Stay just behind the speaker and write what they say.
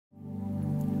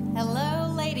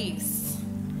Hello, ladies.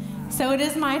 So it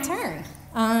is my turn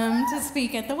to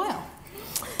speak at the well.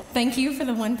 Thank you for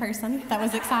the one person that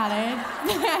was excited.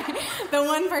 The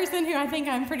one person who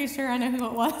I'm pretty sure I know who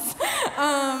it was.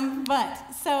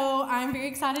 So I'm very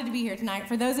excited to be here tonight.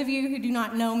 For those of you who do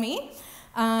not know me,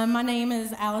 my name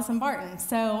is Allison Barton.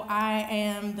 So I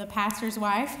am the pastor's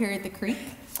wife here at the Creek.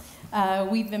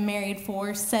 We've been married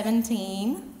for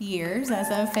 17 years as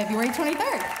of February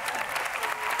 23rd.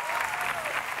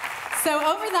 So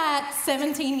over that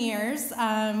 17 years,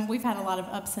 we've had a lot of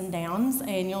ups and downs,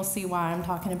 and you'll see why I'm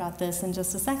talking about this in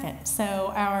just a second.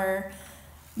 So our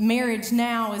marriage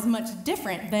now is much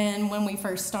different than when we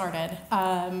first started.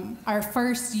 Our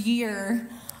first year,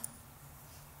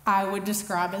 I would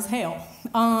describe as hell.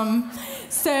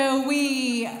 So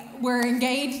we were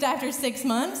engaged after 6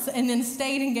 months, and then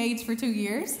stayed engaged for 2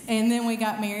 years, and then we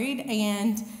got married,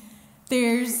 and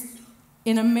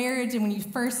in a marriage, and when you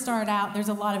first start out, there's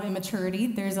a lot of immaturity.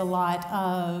 There's a lot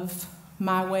of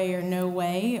my way or no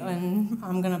way, and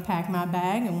I'm going to pack my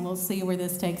bag, and we'll see where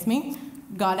this takes me.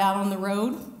 Got out on the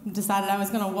road, decided I was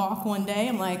going to walk one day.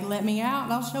 I'm like, let me out,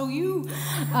 and I'll show you.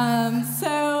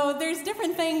 So there's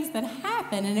different things that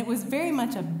happen, and it was very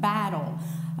much a battle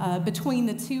between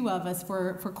the two of us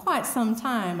for quite some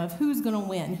time of who's going to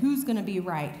win, who's going to be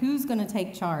right, who's going to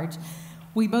take charge.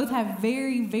 We both have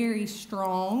very, very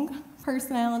strong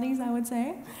personalities, I would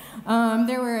say.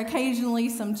 There were occasionally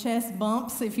some chest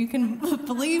bumps, if you can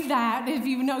believe that. If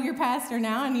you know your pastor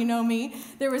now and you know me,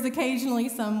 there was occasionally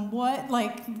some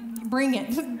bring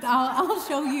it, I'll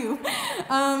show you.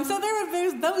 So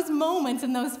there's those moments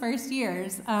in those first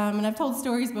years. And I've told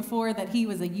stories before that he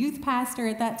was a youth pastor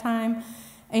at that time.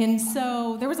 And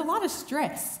so there was a lot of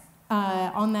stress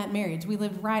on that marriage. We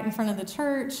lived right in front of the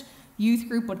church. Youth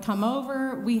group would come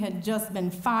over. We had just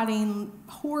been fighting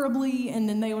horribly, and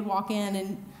then they would walk in,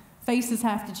 and faces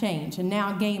have to change, and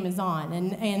now game is on.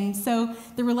 And so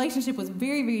the relationship was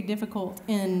very, very difficult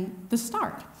in the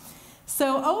start.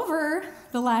 So over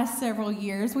the last several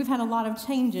years, we've had a lot of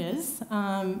changes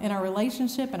in our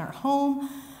relationship, in our home.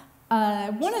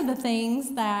 One of the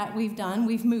things that we've done,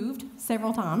 we've moved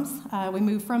several times. We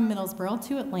moved from Middlesbrough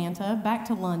to Atlanta, back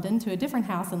to London, to a different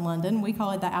house in London. We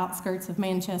call it the outskirts of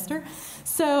Manchester.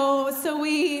 So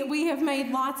we have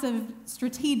made lots of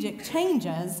strategic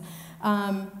changes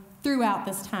throughout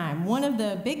this time. One of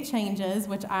the big changes,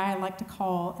 which I like to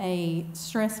call a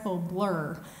stressful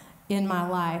blur in my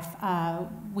life,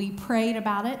 we prayed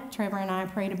about it. Trevor and I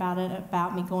prayed about it,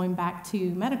 about me going back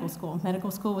to medical school.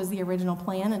 Medical school was the original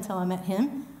plan until I met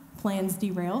him. Plans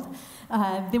derailed.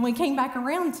 Then we came back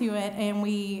around to it, and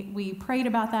we prayed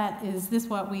about that. Is this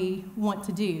what we want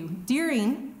to do?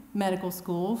 During medical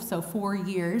school, so 4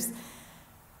 years,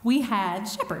 we had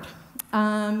Shepherd.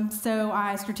 So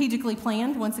I strategically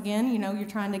planned. Once again, you're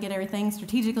trying to get everything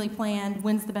strategically planned.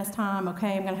 When's the best time?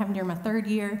 Okay, I'm going to have him during my 3rd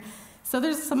year. So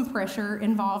there's some pressure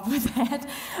involved with that.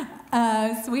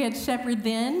 So we had Shepherd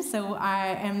then. So I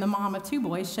am the mom of 2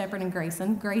 boys, Shepherd and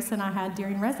Grayson. Grayson I had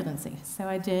during residency. So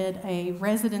I did a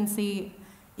residency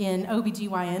in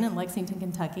OBGYN in Lexington,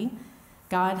 Kentucky.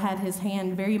 God had his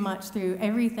hand very much through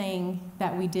everything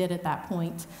that we did at that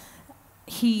point.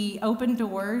 He opened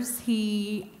doors.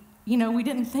 We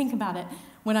didn't think about it.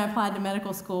 When I applied to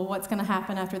medical school, what's going to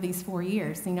happen after these 4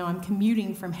 years? I'm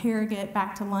commuting from Harrogate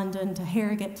back to London, to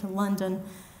Harrogate to London.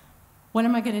 What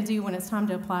am I going to do when it's time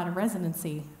to apply to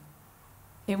residency?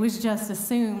 It was just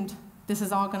assumed this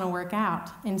is all going to work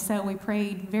out. And so we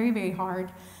prayed very, very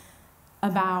hard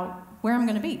about where I'm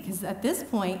going to be. Because at this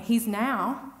point,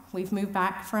 we've moved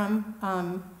back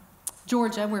from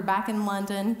Georgia. We're back in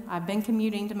London. I've been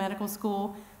commuting to medical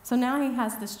school. So now he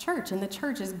has this church, and the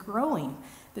church is growing.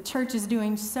 The church is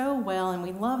doing so well, and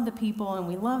we love the people, and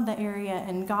we love the area,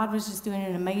 and God was just doing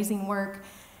an amazing work.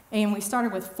 And we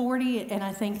started with 40, and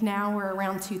I think now we're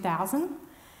around 2,000.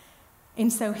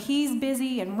 And so he's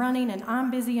busy and running, and I'm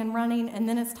busy and running, and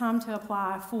then it's time to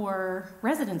apply for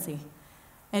residency.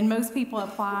 And most people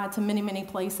apply to many, many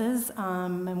places,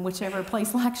 and whichever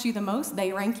place likes you the most,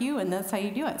 they rank you, and that's how you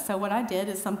do it. So what I did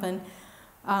is something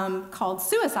called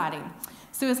suiciding.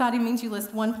 Suiciding means you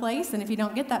list one place, and if you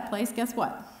don't get that place, guess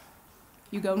what?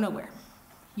 You go nowhere.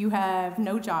 You have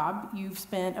no job, you've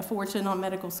spent a fortune on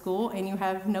medical school, and you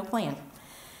have no plan.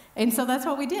 And so that's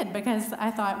what we did, because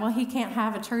I thought, well, he can't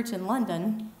have a church in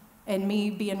London and me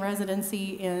be in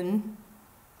residency in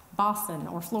Boston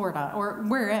or Florida or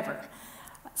wherever.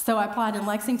 So I applied in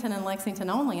Lexington and Lexington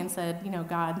only and said,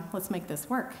 God, let's make this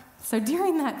work. So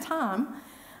during that time,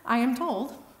 I am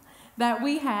told that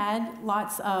we had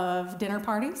lots of dinner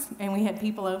parties, and we had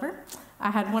people over.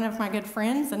 I had one of my good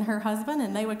friends and her husband,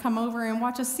 and they would come over and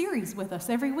watch a series with us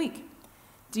every week.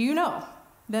 Do you know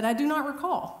that I do not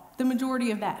recall the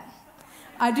majority of that?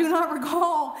 I do not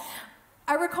recall.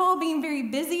 I recall being very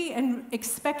busy and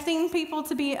expecting people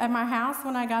to be at my house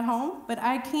when I got home, but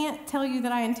I can't tell you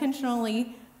that I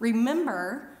intentionally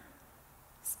remember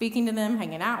speaking to them,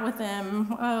 hanging out with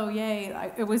them. Oh,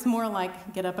 yay. It was more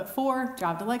like get up at 4,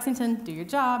 drive to Lexington, do your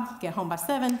job, get home by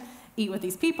 7, eat with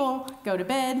these people, go to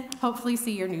bed, hopefully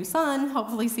see your new son,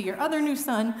 hopefully see your other new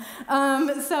son.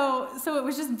 So it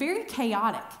was just very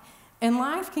chaotic. And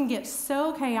life can get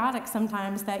so chaotic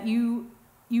sometimes that you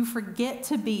forget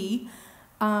to be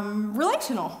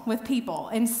relational with people.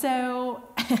 And so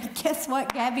guess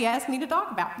what Gabby asked me to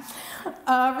talk about?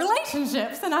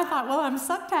 Relationships. And I thought, well, I'm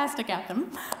sucktastic at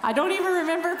them. I don't even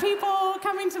remember people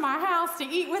coming to my house to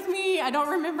eat with me. I don't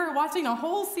remember watching a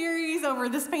whole series over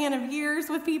the span of years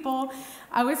with people.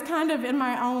 I was kind of in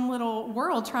my own little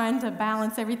world trying to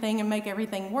balance everything and make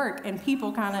everything work, and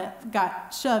people kind of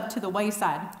got shoved to the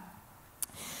wayside.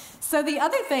 So the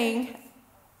other thing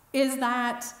is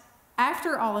that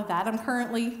after all of that, I'm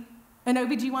currently an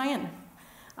OBGYN.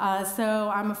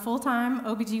 So I'm a full-time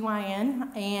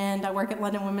OBGYN, and I work at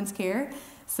London Women's Care.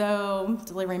 So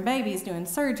delivering babies, doing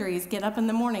surgeries, get up in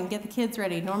the morning, get the kids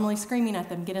ready, normally screaming at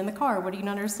them, get in the car. What do you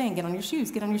not understand? Get on your shoes,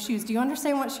 get on your shoes. Do you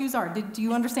understand what shoes are? Do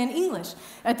you understand English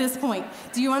at this point?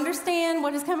 Do you understand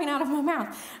what is coming out of my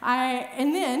mouth?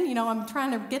 And then, I'm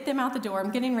trying to get them out the door.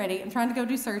 I'm getting ready. I'm trying to go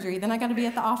do surgery. Then I got to be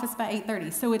at the office by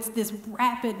 8:30. So it's this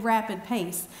rapid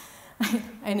pace.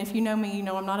 And if you know me, you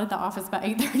know I'm not at the office by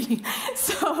 8:30.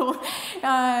 So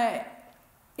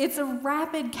it's a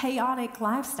rapid, chaotic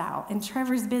lifestyle. And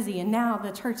Trevor's busy, and now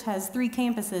the church has 3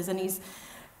 campuses, and he's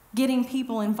getting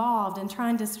people involved and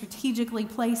trying to strategically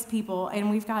place people. And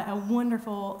we've got a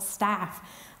wonderful staff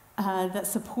that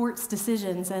supports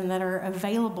decisions and that are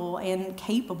available and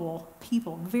capable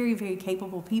people, very, very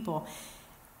capable people.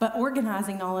 But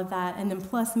organizing all of that, and then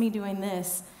plus me doing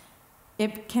this,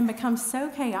 it can become so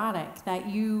chaotic that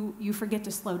you forget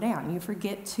to slow down. You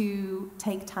forget to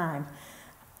take time.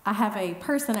 I have a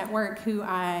person at work who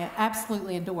I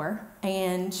absolutely adore,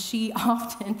 and she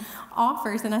often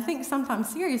offers, and I think sometimes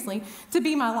seriously, to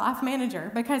be my life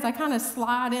manager, because I kind of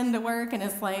slide into work and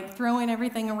it's like throwing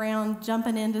everything around,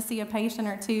 jumping in to see a patient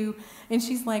or two, and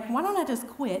she's like, why don't I just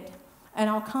quit and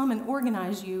I'll come and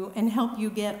organize you and help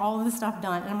you get all of the stuff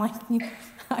done. And I'm like,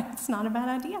 it's not a bad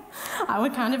idea. I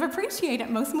would kind of appreciate it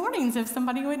most mornings if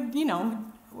somebody would,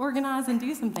 organize and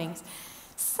do some things.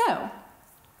 So,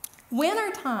 when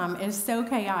our time is so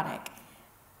chaotic,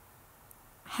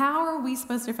 how are we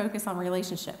supposed to focus on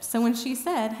relationships? So when she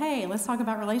said, hey, let's talk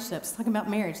about relationships, let's talk about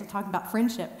marriage, let's talk about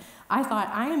friendship, I thought,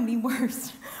 I am the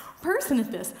worst person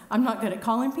at this. I'm not good at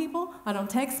calling people. I don't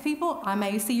text people. I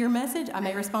may see your message. I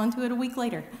may respond to it a week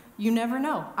later. You never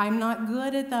know. I'm not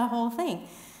good at the whole thing.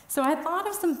 So I thought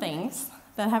of some things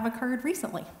that have occurred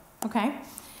recently, okay?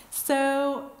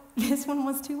 So this one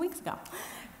was 2 weeks ago.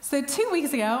 So 2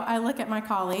 weeks ago, I look at my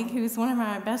colleague, who's one of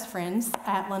my best friends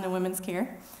at London Women's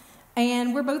Care,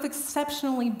 and we're both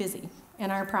exceptionally busy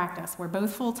in our practice. We're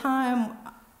both full-time.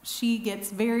 She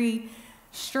gets very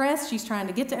stressed. She's trying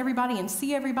to get to everybody and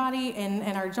see everybody,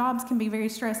 and our jobs can be very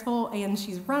stressful, and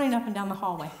she's running up and down the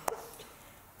hallway.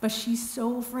 But she's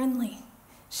so friendly.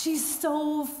 She's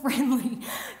so friendly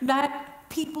that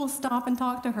people stop and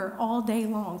talk to her all day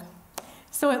long.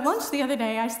 So at lunch the other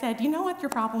day, I said, you know what your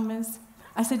problem is?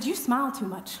 I said, you smile too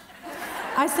much.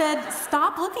 I said,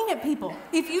 stop looking at people.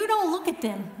 If you don't look at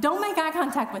them, don't make eye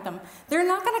contact with them. They're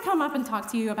not going to come up and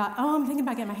talk to you about, oh, I'm thinking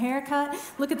about getting my hair cut.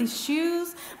 Look at these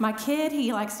shoes. My kid,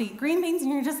 he likes to eat green beans.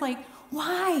 And you're just like,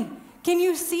 why? Can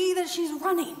you see that she's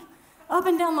running up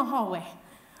and down the hallway?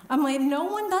 I'm like, no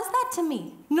one does that to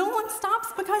me. No one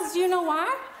stops because, you know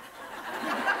why?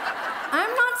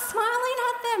 I'm not smiling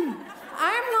at them.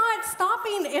 I'm not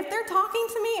stopping. If they're talking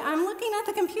to me, I'm looking at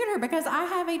the computer because I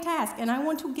have a task and I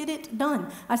want to get it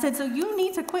done. I said, so you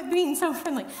need to quit being so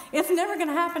friendly. It's never going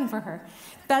to happen for her.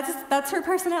 That's her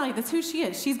personality. That's who she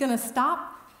is. She's going to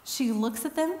stop. She looks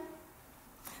at them,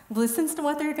 listens to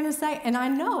what they're going to say, and I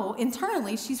know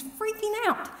internally she's freaking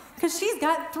out because she's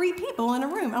got 3 people in a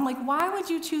room. I'm like, why would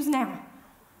you choose now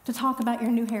to talk about your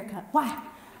new haircut? Why?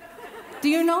 Do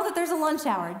you know that there's a lunch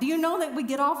hour? Do you know that we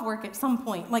get off work at some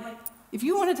point? Like, if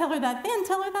you want to tell her that then,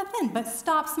 tell her that then, but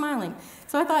stop smiling.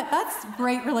 So I thought, that's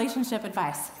great relationship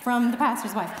advice from the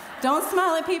pastor's wife. Don't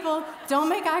smile at people. Don't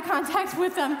make eye contact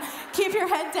with them. Keep your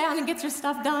head down and get your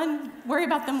stuff done. Worry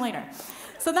about them later.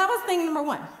 So that was thing number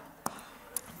 1.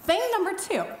 Thing number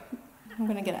 2, I'm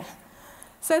going to get it.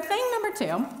 So thing number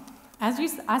 2, as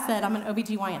I said, I'm an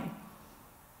OBGYN.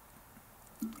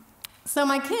 So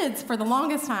my kids, for the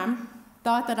longest time,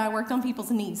 thought that I worked on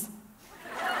people's knees.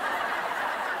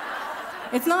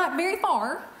 It's not very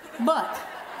far, but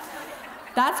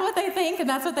that's what they think, and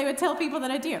that's what they would tell people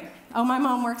that I do. Oh, my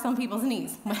mom works on people's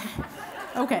knees.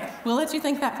 Okay, we'll let you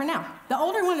think that for now. The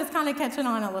older one is kind of catching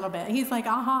on a little bit. He's like,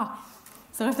 aha.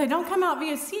 So if they don't come out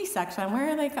via C-section,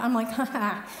 where are they? I'm like,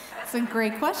 haha, it's a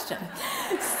great question.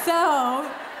 So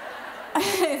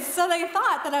they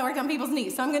thought that I worked on people's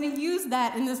knees. So I'm going to use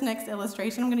that in this next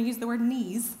illustration. I'm going to use the word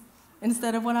knees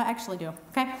instead of what I actually do,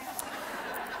 okay?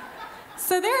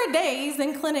 So there are days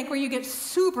in clinic where you get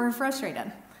super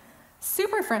frustrated.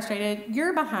 Super frustrated,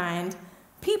 you're behind,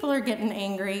 people are getting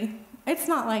angry. It's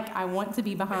not like I want to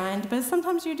be behind, but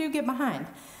sometimes you do get behind.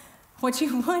 What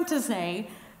you want to say,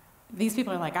 these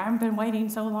people are like, I've been waiting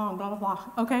so long, blah, blah,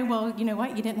 blah. Okay, well, you know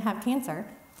what? You didn't have cancer.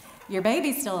 Your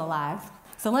baby's still alive.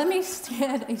 So let me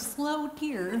shed a slow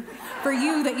tear for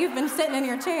you that you've been sitting in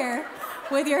your chair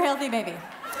with your healthy baby.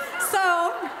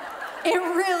 So it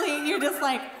really, you're just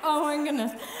like, oh my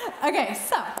goodness. Okay,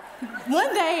 so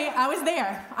one day I was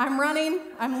there. I'm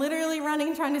literally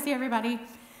running, trying to see everybody,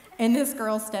 and this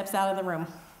girl steps out of the room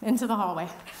into the hallway.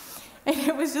 And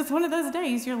it was just one of those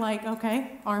days, you're like,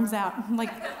 okay, arms out. I'm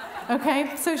like,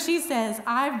 okay. So she says,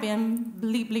 I've been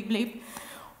bleep, bleep, bleep,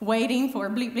 waiting for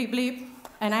bleep, bleep, bleep,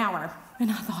 an hour.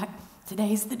 And I thought,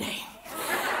 today's the day.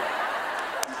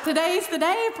 Today's the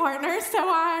day, partner. So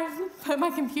I put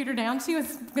my computer down. She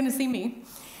was going to see me.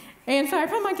 And so I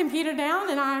put my computer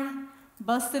down, and I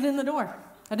busted in the door.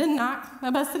 I didn't knock. I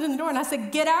busted in the door, and I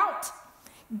said, get out.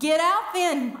 Get out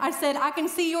then. I said, I can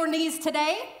see your knees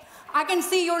today. I can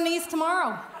see your knees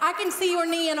tomorrow. I can see your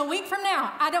knee in a week from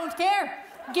now. I don't care.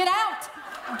 Get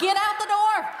out. Get out the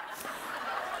door.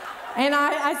 And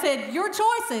I said, your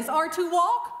choices are to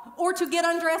walk or to get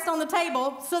undressed on the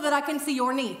table so that I can see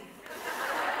your knee.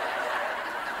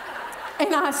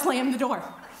 And I slammed the door.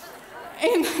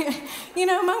 And, you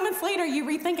know, moments later, you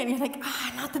rethink it, and you're like,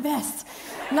 not the best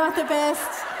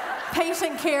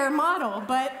patient care model.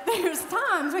 But there's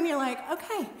times when you're like,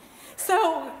 okay.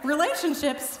 So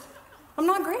relationships, I'm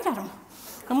not great at them.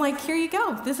 I'm like, here you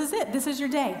go. This is it. This is your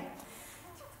day.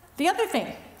 The other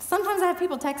thing, sometimes I have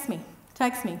people text me,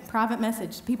 private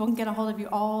message. People can get a hold of you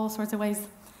all sorts of ways.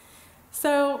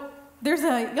 So there's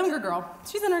a younger girl.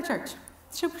 She's in our church.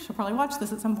 She'll probably watch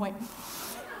this at some point.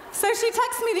 So she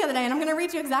texted me the other day, and I'm going to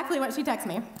read you exactly what she texted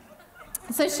me.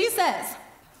 So she says,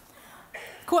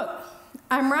 quote,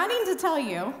 I'm writing to tell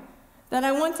you that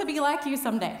I want to be like you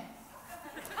someday.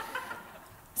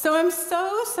 So I'm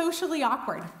so socially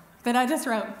awkward that I just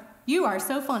wrote, you are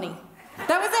so funny.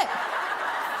 That was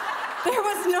it. There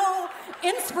was no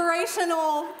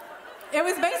inspirational, it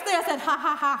was basically, I said, ha,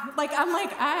 ha, ha. I'm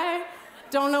like, I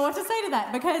don't know what to say to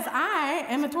that because I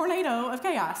am a tornado of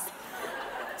chaos.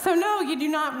 So no, you do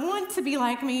not want to be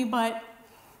like me, but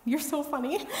you're so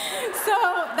funny. So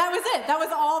that was it. That was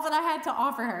all that I had to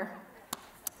offer her.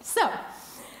 So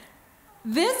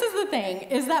this is the thing,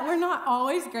 is that we're not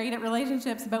always great at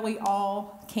relationships, but we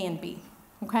all can be,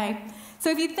 okay? So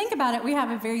if you think about it, we have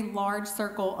a very large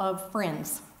circle of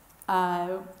friends,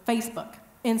 Facebook,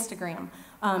 Instagram,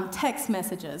 text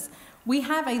messages. We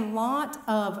have a lot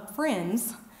of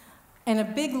friends and a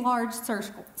big, large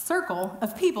circle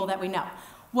of people that we know.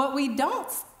 What we don't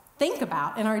think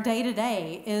about in our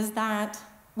day-to-day is that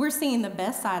we're seeing the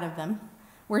best side of them.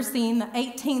 We're seeing the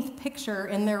 18th picture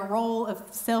in their roll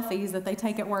of selfies that they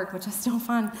take at work, which I still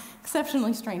find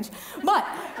exceptionally strange. But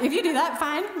if you do that,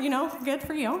 fine, good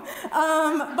for you.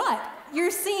 But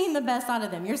you're seeing the best out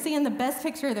of them. You're seeing the best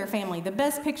picture of their family, the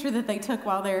best picture that they took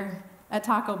while they're at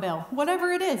Taco Bell.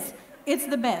 Whatever it is, it's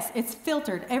the best. It's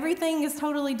filtered. Everything is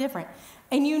totally different.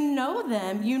 And you know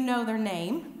them, you know their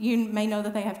name, you may know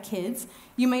that they have kids,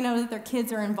 you may know that their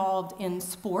kids are involved in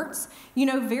sports, you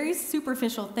know very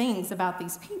superficial things about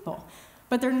these people,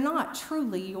 but they're not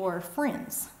truly your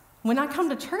friends. When I come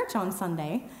to church on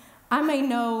Sunday, I may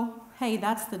know, hey,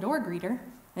 that's the door greeter,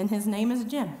 and his name is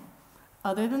Jim.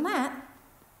 Other than that,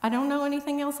 I don't know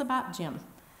anything else about Jim.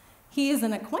 He is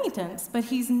an acquaintance, but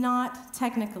he's not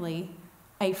technically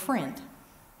a friend.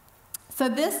 So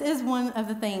this is one of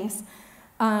the things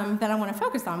that I want to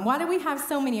focus on. Why do we have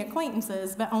so many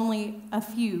acquaintances but only a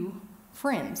few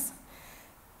friends?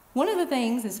 One of the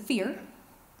things is fear.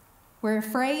 We're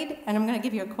afraid, and I'm going to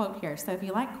give you a quote here. So if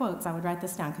you like quotes, I would write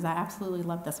this down because I absolutely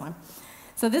love this one.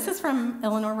 So this is from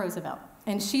Eleanor Roosevelt,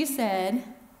 and she said,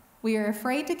 we are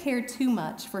afraid to care too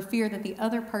much for fear that the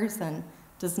other person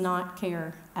does not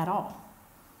care at all.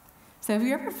 So have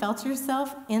you ever felt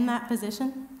yourself in that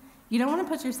position? You don't want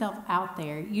to put yourself out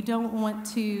there. You don't want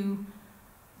to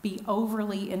be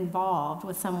overly involved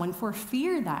with someone for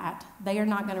fear that they are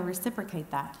not going to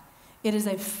reciprocate that. It is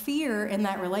a fear in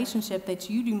that relationship that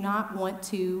you do not want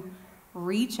to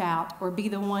reach out or be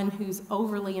the one who's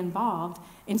overly involved,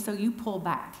 and so you pull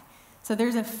back. So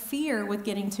there's a fear with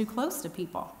getting too close to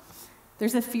people.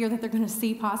 There's a fear that they're going to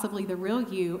see possibly the real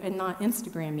you and not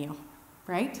Instagram you,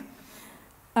 right?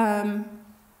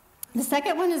 The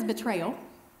second one is betrayal.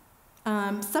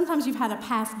 Sometimes you've had a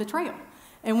past betrayal.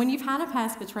 And when you've had a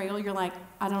past betrayal, you're like,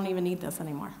 I don't even need this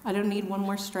anymore. I don't need one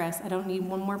more stress. I don't need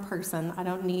one more person. I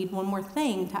don't need one more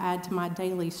thing to add to my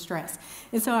daily stress.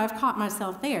 And so I've caught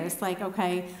myself there. It's like,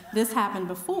 okay, this happened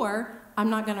before. I'm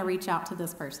not going to reach out to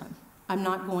this person. I'm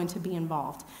not going to be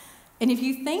involved. And if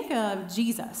you think of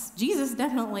Jesus, Jesus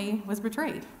definitely was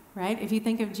betrayed, right? If you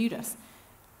think of Judas.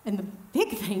 And the big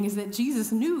thing is that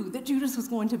Jesus knew that Judas was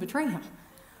going to betray him.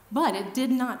 But it did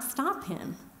not stop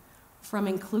him from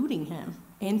including him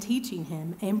and teaching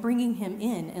him and bringing him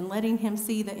in and letting him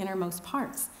see the innermost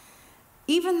parts.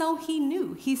 Even though he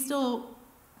knew,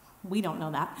 we don't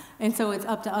know that. And so it's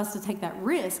up to us to take that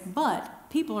risk, but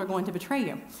people are going to betray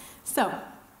you. So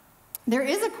there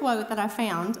is a quote that I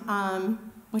found,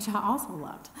 which I also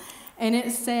loved. And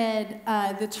it said,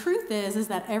 the truth is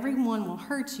that everyone will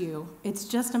hurt you. It's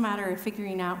just a matter of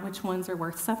figuring out which ones are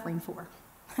worth suffering for.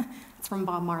 It's from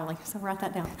Bob Marley, so write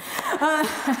that down.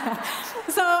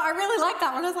 So I really like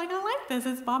that one. I was like, I like this.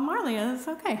 It's Bob Marley. It's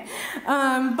okay.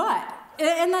 And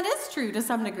that is true to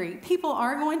some degree. People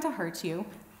are going to hurt you.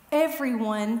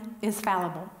 Everyone is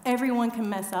fallible. Everyone can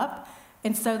mess up.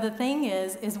 And so the thing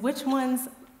is which ones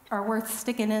are worth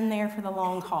sticking in there for the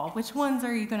long haul? Which ones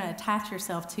are you going to attach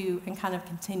yourself to and kind of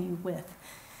continue with?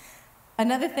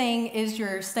 Another thing is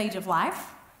your stage of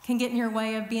life can get in your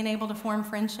way of being able to form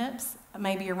friendships.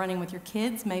 Maybe you're running with your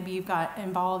kids. Maybe you've got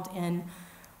involved in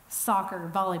soccer,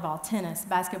 volleyball, tennis,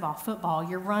 basketball, football.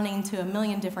 You're running to a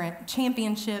million different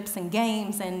championships and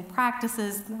games and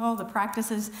practices, all the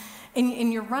practices.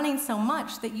 And you're running so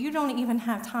much that you don't even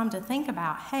have time to think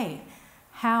about, hey,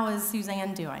 how is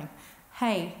Suzanne doing?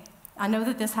 Hey, I know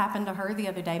that this happened to her the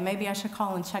other day. Maybe I should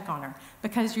call and check on her,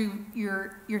 because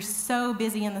you're so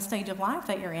busy in the stage of life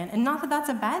that you're in. And not that that's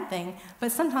a bad thing,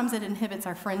 but sometimes it inhibits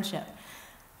our friendship.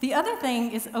 The other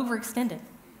thing is overextended.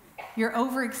 You're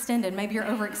overextended. Maybe you're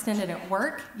overextended at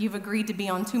work. You've agreed to be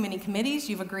on too many committees.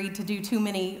 You've agreed to do too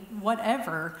many,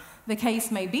 whatever the case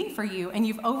may be for you. And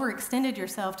you've overextended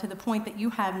yourself to the point that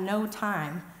you have no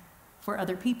time for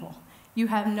other people. You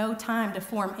have no time to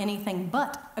form anything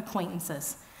but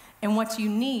acquaintances. And what you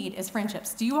need is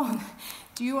friendships. Do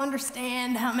you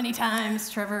understand how many times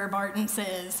Trevor Barton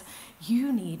says,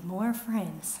 you need more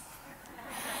friends?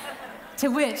 To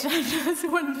which I just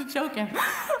wanted to choke him.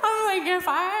 I'm like, if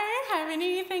I have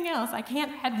anything else, I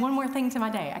can't add one more thing to my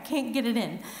day. I can't get it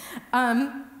in.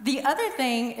 The other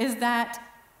thing is that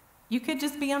you could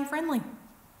just be unfriendly.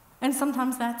 And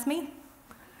sometimes that's me.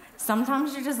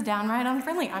 Sometimes you're just downright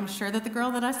unfriendly. I'm sure that the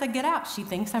girl that I said get out, she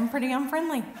thinks I'm pretty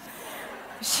unfriendly.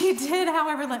 She did,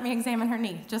 however, let me examine her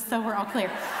knee, just so we're all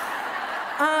clear.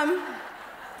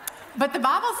 But the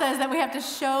Bible says that we have to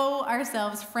show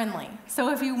ourselves friendly. So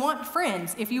if you want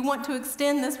friends, if you want to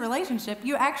extend this relationship,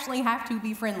 you actually have to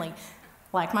be friendly.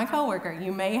 Like my coworker,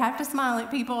 you may have to smile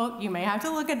at people, you may have to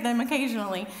look at them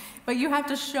occasionally, but you have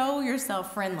to show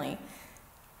yourself friendly.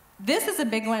 This is a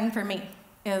big one for me,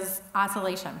 is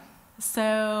isolation.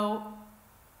 So,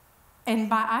 and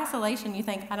by isolation, you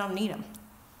think, I don't need them.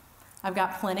 I've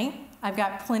got plenty. I've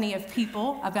got plenty of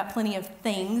people. I've got plenty of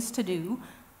things to do.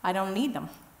 I don't need them.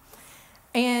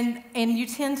 And you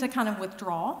tend to kind of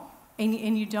withdraw,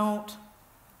 and you don't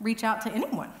reach out to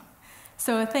anyone.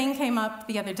 So a thing came up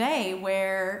the other day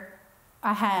where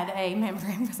I had a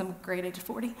mammogram, because I'm a great age of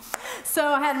 40. So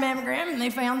I had a mammogram, and they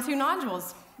found 2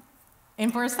 nodules.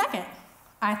 And for a second,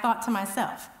 I thought to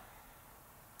myself,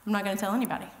 I'm not going to tell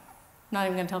anybody. I'm not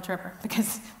even going to tell Trevor,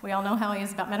 because we all know how he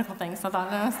is about medical things. So I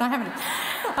thought, no, it's not happening.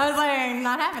 I was like,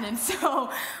 not happening. So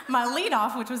my lead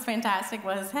off, which was fantastic,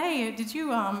 was, hey, did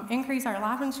you increase our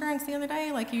life insurance the other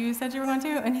day like you said you were going to?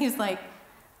 And he's like,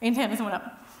 and his went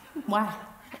up. Why?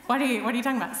 What are you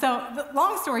talking about? So the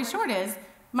long story short is,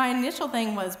 my initial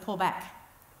thing was pull back.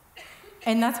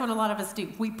 And that's what a lot of us do.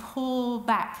 We pull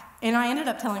back. And I ended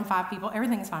up telling 5 people.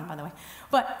 Everything's fine, by the way.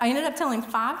 But I ended up telling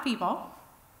 5 people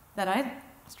that I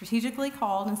strategically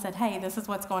called and said, hey, this is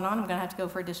what's going on. I'm going to have to go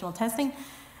for additional testing.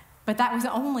 But that was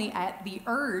only at the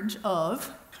urge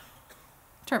of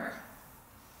Trevor.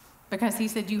 Because he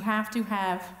said, you have to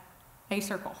have a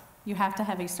circle. You have to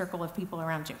have a circle of people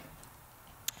around you.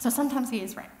 So sometimes he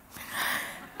is right.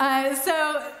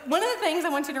 So one of the things I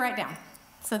want you to write down.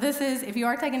 So this is, if you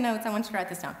are taking notes, I want you to write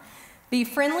this down. Be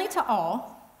friendly to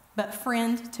all, but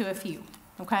friend to a few,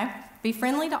 okay? Be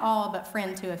friendly to all, but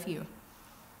friend to a few.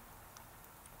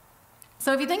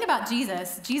 So if you think about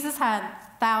Jesus, Jesus had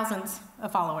thousands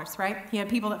of followers, right? He had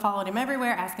people that followed him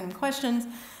everywhere, asking him questions.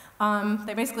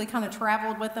 They basically kind of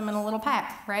traveled with him in a little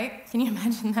pack, right? Can you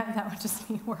imagine that? That would just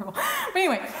be horrible. But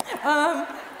anyway, so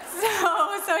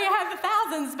he had the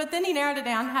thousands, but then he narrowed it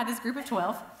down, had his group of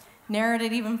 12, narrowed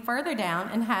it even further down,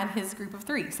 and had his group of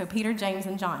 3, so Peter, James,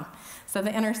 and John. So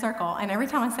the inner circle. And every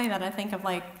time I say that, I think of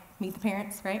like Meet the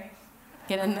Parents, right?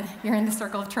 You're in the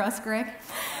circle of trust, Greg.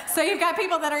 So you've got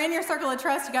people that are in your circle of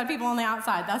trust, you've got people on the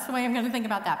outside. That's the way I'm going to think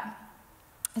about that.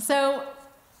 So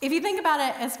if you think about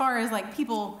it as far as like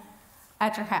people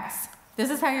at your house, this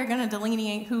is how you're going to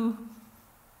delineate who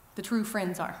the true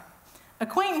friends are.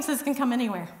 Acquaintances can come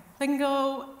anywhere. They can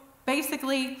go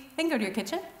to your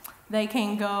kitchen. They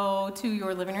can go to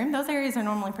your living room. Those areas are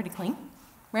normally pretty clean,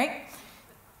 right?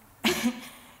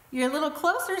 Your little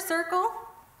closer circle,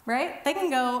 right? They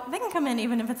can come in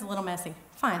even if it's a little messy.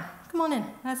 Fine, come on in,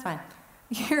 that's fine.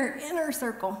 Your inner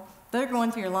circle, they're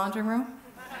going to your laundry room.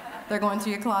 They're going to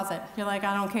your closet. You're like,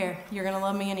 I don't care. You're going to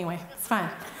love me anyway. It's fine.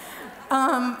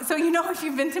 So you know if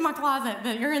you've been to my closet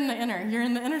that you're in the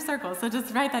inner circle. So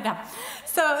just write that down.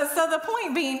 So the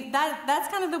point being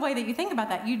that's kind of the way that you think about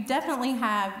that. You definitely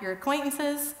have your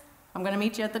acquaintances. I'm going to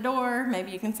meet you at the door.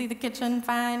 Maybe you can see the kitchen.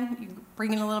 Fine. You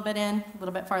bring it a little bit in, a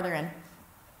little bit farther in.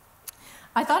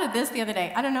 I thought of this the other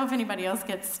day. I don't know if anybody else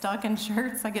gets stuck in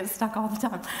shirts. I get stuck all the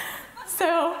time.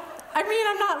 So, I mean,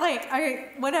 I'm not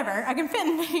like, whatever. I can fit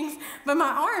in things, but my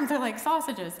arms are like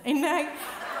sausages. And I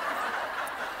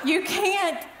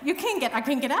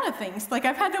can't get out of things. Like,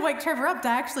 I've had to wake Trevor up to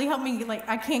actually help me, like,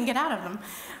 I can't get out of them.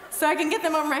 So I can get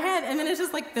them over my head, and then it's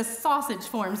just like this sausage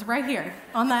forms right here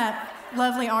on that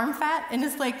lovely arm fat, and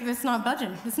it's like, it's not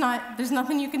budging. There's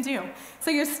nothing you can do.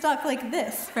 So you're stuck like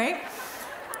this, right?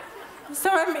 So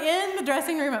I'm in the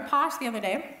dressing room at Posh the other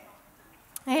day,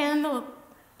 and the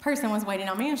person was waiting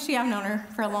on me, and I've known her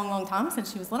for a long, long time,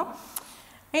 since she was little.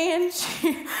 And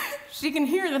she can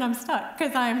hear that I'm stuck,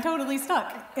 because I am totally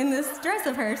stuck in this dress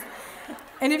of hers.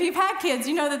 And if you've had kids,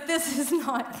 you know that this is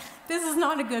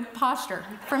not a good posture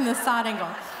from this side angle.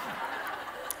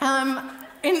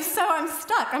 And so I'm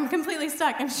stuck. I'm completely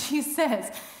stuck. And she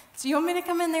says, "Do you want me to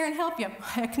come in there and help you?"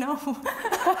 Heck no.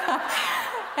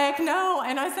 Heck no.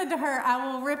 And I said to her, "I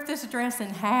will rip this dress in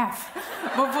half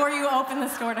before you open the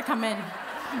store to come in."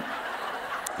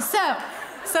 So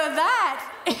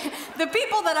that, the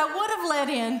people that I would have let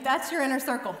in, that's your inner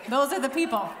circle. Those are the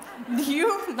people.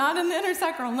 You, not in the inner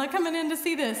circle, not coming in to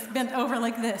see this, bent over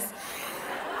like this.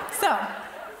 So,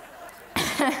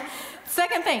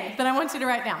 second thing that I want you to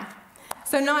write down.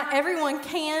 So not everyone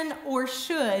can or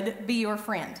should be your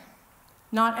friend.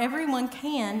 Not everyone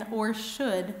can or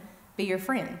should be your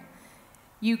friend.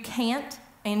 You can't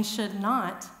and should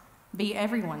not be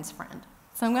everyone's friend.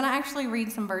 So I'm going to actually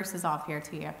read some verses off here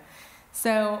to you.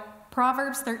 So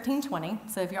Proverbs 13:20.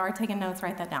 So if you are taking notes,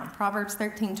 write that down. Proverbs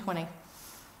 13:20.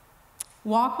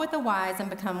 Walk with the wise and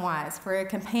become wise, for a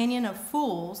companion of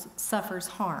fools suffers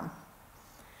harm.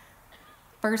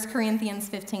 1 Corinthians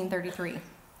 15:33.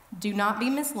 Do not be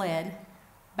misled.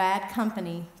 Bad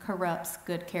company corrupts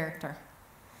good character.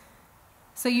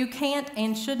 So you can't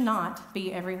and should not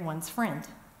be everyone's friend.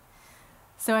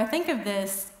 So I think of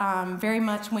this very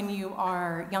much when you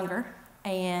are younger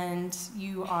and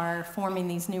you are forming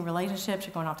these new relationships,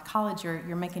 you're going off to college,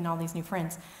 you're making all these new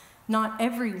friends. Not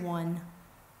everyone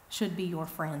should be your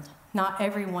friend. Not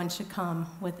everyone should come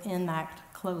within that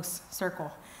close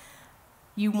circle.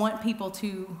 You want people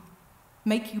to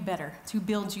make you better, to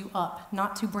build you up,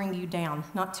 not to bring you down,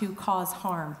 not to cause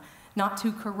harm, not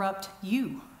to corrupt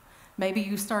you. Maybe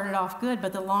you started off good,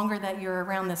 but the longer that you're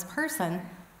around this person,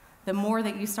 the more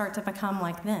that you start to become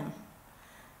like them.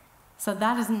 So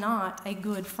that is not a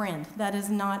good friend. That is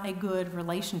not a good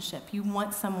relationship. You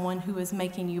want someone who is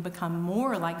making you become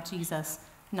more like Jesus,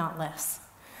 not less.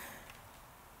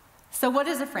 So what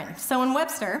is a friend? So in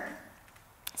Webster,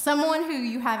 someone who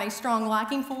you have a strong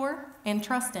liking for and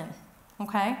trust in,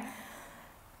 okay?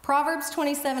 Proverbs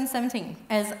 27:17,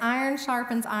 as iron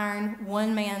sharpens iron,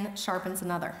 one man sharpens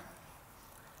another.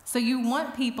 So you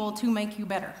want people to make you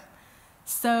better.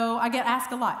 So I get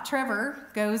asked a lot. Trevor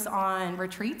goes on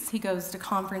retreats. He goes to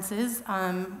conferences.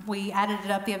 We added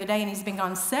it up the other day, and he's been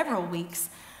gone several weeks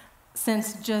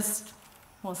since just,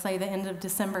 we'll say, the end of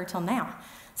December till now.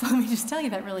 So let me just tell you,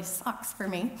 that really sucks for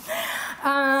me.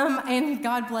 And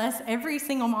God bless every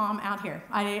single mom out here.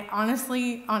 I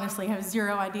honestly have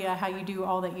zero idea how you do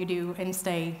all that you do and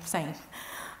stay sane.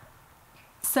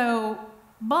 So,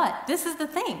 but this is the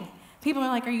thing. People are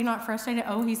like, are you not frustrated?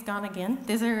 Oh, he's gone again.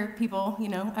 These are people,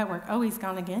 at work. Oh, he's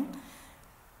gone again.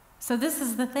 So this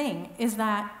is the thing, is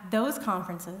that those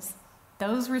conferences,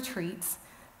 those retreats,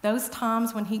 those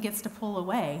times when he gets to pull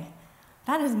away,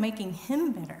 that is making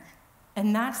him bitter.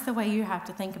 And that's the way you have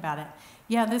to think about it.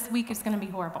 Yeah, this week is going to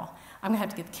be horrible. I'm going to have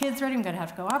to get the kids ready. I'm going to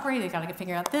have to go operate. I've got to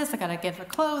figure out this. I've got to get their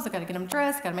clothes. I've got to get them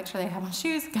dressed. I've got to make sure they have on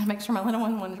shoes. I've got to make sure my little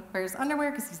one wears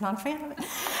underwear because he's not a fan of it.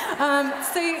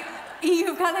 So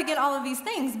you've got to get all of these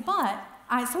things. But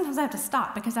sometimes I have to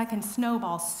stop because I can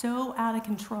snowball so out of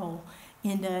control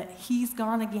into he's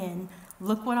gone again.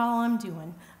 Look what all I'm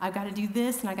doing. I've got to do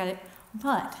this and I got to.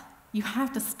 But you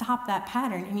have to stop that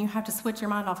pattern and you have to switch your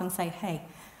mind off and say, hey,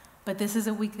 but this is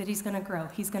a week that he's going to grow.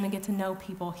 He's going to get to know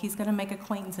people. He's going to make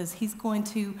acquaintances. He's going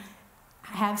to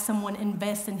have someone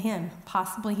invest in him.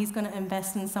 Possibly he's going to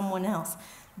invest in someone else.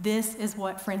 This is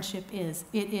what friendship is.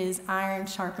 It is iron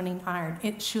sharpening iron.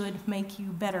 It should make you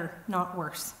better, not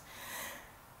worse.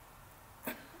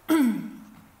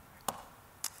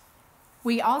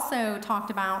 We also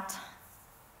talked about,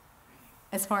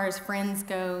 as far as friends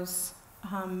goes,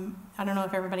 I don't know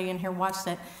if everybody in here watched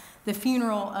it, the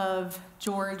funeral of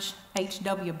George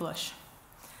H.W. Bush.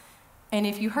 And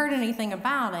if you heard anything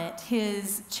about it,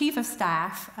 his chief of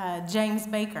staff, James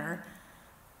Baker,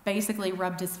 basically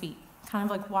rubbed his feet, kind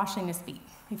of like washing his feet,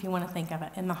 if you want to think of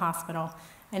it, in the hospital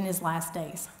in his last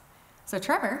days. So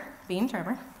Trevor, being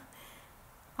Trevor,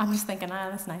 I'm just thinking,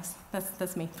 that's nice.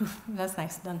 That's me. That's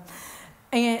nice, done.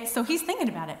 And so he's thinking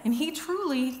about it, and he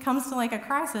truly comes to like a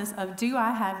crisis of, do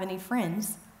I have any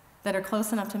friends that are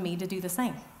close enough to me to do the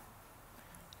same?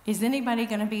 Is anybody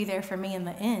going to be there for me in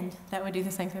the end that would do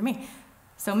the same for me?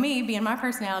 So me, being my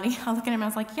personality, I look at him and I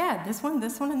was like, yeah, this one,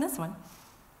 and this one.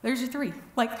 There's your three.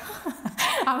 Like,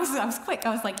 I was quick.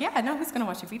 I was like, yeah, I know who's going to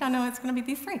wash your feet. I know it's going to be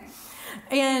these three.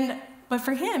 But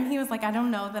for him, he was like, I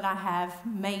don't know that I have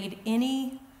made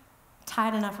any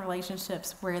tight enough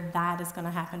relationships where that is going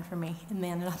to happen for me. And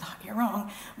I thought, you're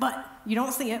wrong. But you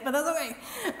don't see it, but that's okay.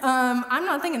 I'm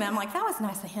not thinking that. I'm like, that was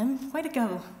nice of him. Way to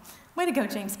go. Way to go,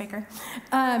 James Baker.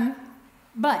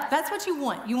 But that's what you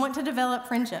want. You want to develop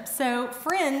friendships. So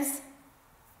friends,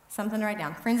 something to write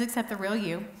down. Friends accept the real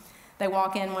you. They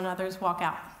walk in when others walk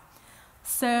out.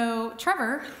 So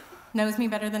Trevor knows me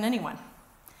better than anyone.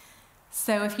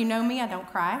 So if you know me, I don't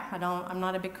cry. I'm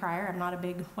not a big crier. I'm not a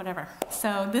big whatever.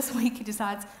 So this week he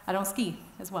decides I don't ski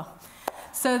as well.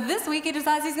 So this week he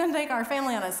decides he's going to take our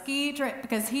family on a ski trip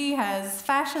because he has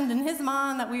fashioned in his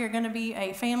mind that we are going to be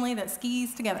a family that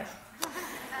skis together.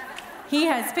 He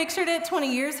has pictured it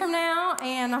 20 years from now,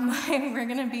 and I'm like, we're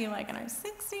going to be like in our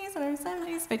 60s and our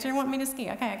 70s. But you want me to ski.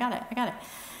 Okay, I got it.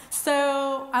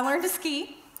 So I learned to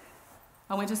ski.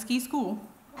 I went to ski school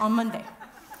on Monday.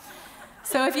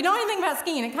 So if you know anything about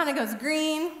skiing, it kind of goes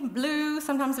green, blue,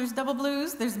 sometimes there's double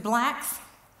blues, there's blacks.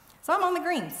 So I'm on the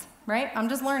greens, right? I'm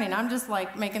just learning. I'm just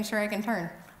like making sure I can turn.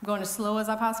 I'm going as slow as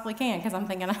I possibly can because I'm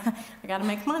thinking I got to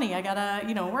make money. I got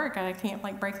to, work. I can't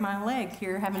like break my leg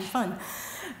here having fun.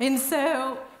 And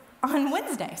so on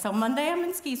Wednesday, so Monday I'm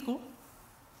in ski school.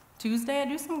 Tuesday I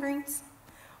do some greens.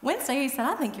 Wednesday he said,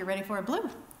 I think you're ready for a blue.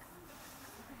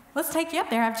 Let's take you up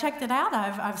there. I've checked it out.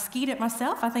 I've skied it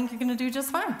myself. I think you're going to do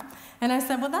just fine. And I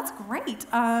said, well, that's great,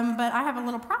 but I have a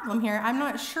little problem here. I'm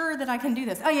not sure that I can do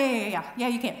this. Oh, yeah,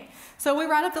 you can. So we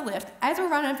ride up the lift. As we're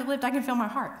riding up the lift, I can feel my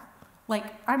heart. Like,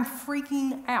 I'm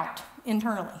freaking out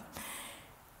internally.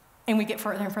 And we get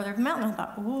further and further up the mountain. I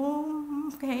thought,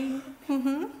 oh, okay,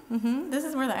 This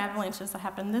is where the avalanches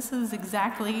happen. This is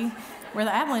exactly where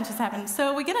the avalanches happen.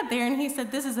 So we get up there, and he said,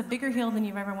 this is a bigger hill than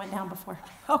you've ever went down before.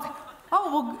 Okay.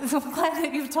 Oh, well, I'm glad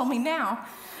that you've told me now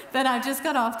that I just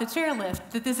got off the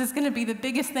chairlift, that this is going to be the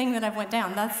biggest thing that I've went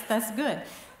down. That's good.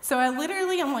 So I'm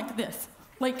like this.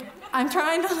 Like, I'm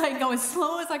trying to like go as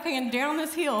slow as I can down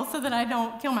this hill so that I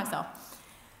don't kill myself.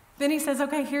 Then he says,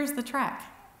 okay, here's the track.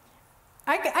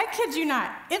 I kid you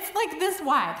not. It's like this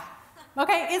wide.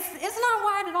 Okay? It's not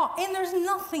wide at all. And there's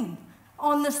nothing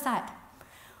on this side.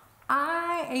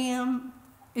 I am,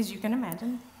 as you can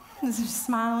imagine, this is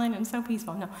smiling and so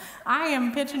peaceful. No, I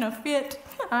am pitching a fit.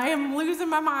 I am losing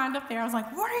my mind up there. I was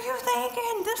like, what are you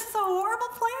thinking? This is a horrible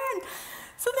plan.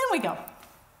 So then we go.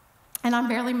 And I'm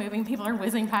barely moving. People are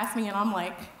whizzing past me, and I'm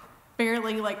like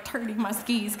barely like turning my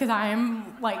skis because I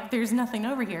am like, there's nothing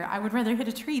over here. I would rather hit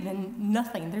a tree than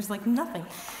nothing. There's like nothing.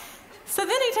 So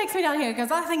then he takes me down here and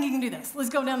goes, I think you can do this. Let's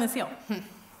go down this hill.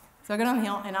 So I go down the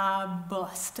hill, and I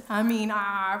bust. I mean,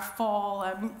 I fall.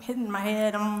 I'm hitting my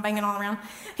head. I'm banging all around.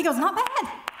 He goes, not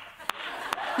bad.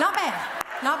 Not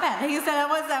bad. He said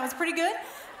that was pretty good.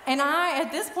 And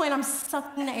at this point, I'm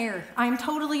sucking air. I'm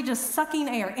totally just sucking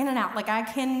air in and out. Like I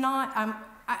cannot,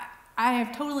 I I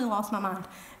have totally lost my mind.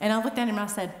 And I looked at him and I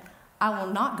said, I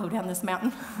will not go down this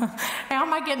mountain. How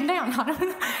am I getting down? I don't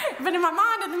know. But in my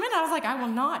mind, in the minute, I was like, I will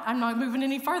not. I'm not moving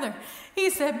any further. He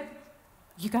said,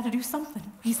 you got to do something.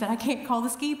 He said, I can't call the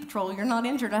ski patrol. You're not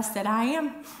injured. I said, I am.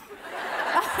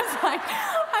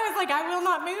 I was like, I will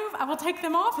not move. I will take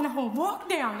them off and I will walk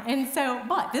down. And so,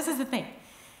 but this is the thing.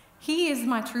 He is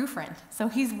my true friend. So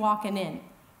he's walking in.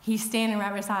 He's standing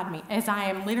right beside me as I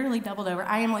am literally doubled over.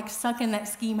 I am like sucking that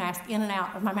ski mask in and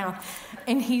out of my mouth.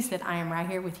 And he said, I am right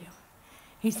here with you.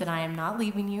 He said, I am not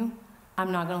leaving you.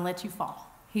 I'm not going to let you fall.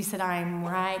 He said, I am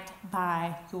right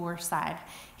by your side.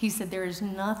 He said, there is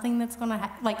nothing that's going to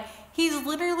happen. Like, he's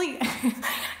literally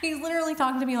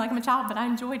talking to me like I'm a child, but I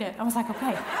enjoyed it. I was like,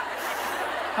 okay.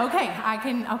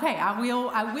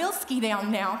 I will ski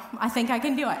down now. I think I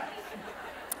can do it.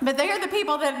 But they are the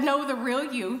people that know the real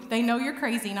you. They know your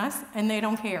craziness, and they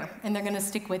don't care, and they're going to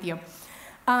stick with you.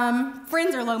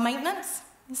 Friends are low maintenance.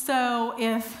 So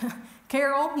if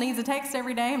Carol needs a text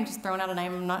every day, I'm just throwing out a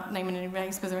name. I'm not naming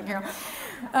anybody specific Carol.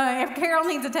 If Carol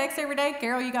needs a text every day,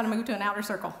 Carol, you got to move to an outer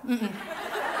circle.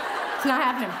 It's not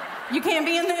happening. You can't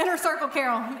be in the inner circle,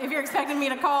 Carol, if you're expecting me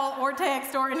to call or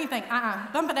text or anything.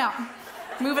 Dump it out.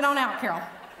 Move it on out, Carol.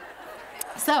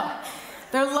 So,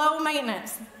 they're low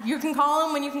maintenance. You can call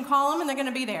them when you can call them, and they're going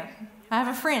to be there. I have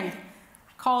a friend.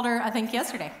 Called her, I think,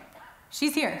 yesterday.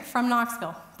 She's here from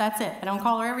Knoxville. That's it. I don't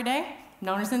call her every day.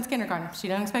 Known her since kindergarten. She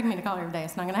doesn't expect me to call her every day.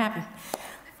 It's not going to happen.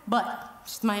 But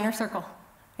she's my inner circle,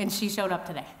 and she showed up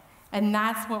today. And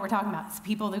that's what we're talking about. It's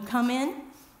people who come in,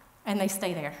 and they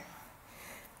stay there.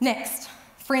 Next,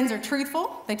 friends are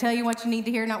truthful. They tell you what you need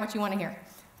to hear, not what you want to hear.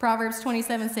 Proverbs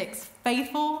 27:6.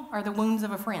 Faithful are the wounds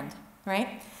of a friend,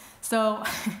 right? So,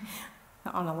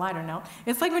 on a lighter note,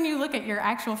 it's like when you look at your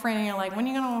actual friend and you're like, when are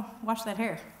you going to wash that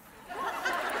hair?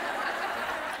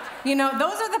 You know,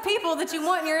 those are the people that you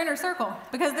want in your inner circle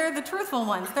because they're the truthful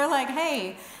ones. They're like,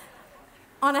 hey,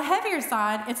 on a heavier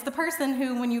side, it's the person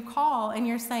who, when you call and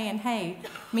you're saying, hey,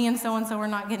 me and so-and-so are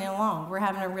not getting along. We're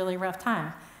having a really rough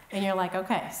time. And you're like,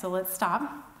 okay, so let's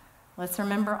stop. Let's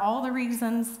remember all the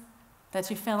reasons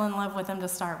that you fell in love with them to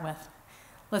start with.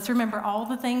 Let's remember all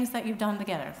the things that you've done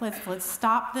together. Let's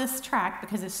stop this track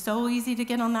because it's so easy to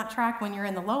get on that track when you're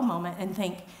in the low moment and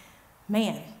think,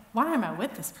 man, why am I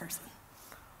with this person?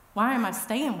 Why am I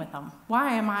staying with them?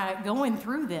 Why am I going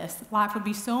through this? Life would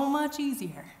be so much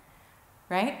easier,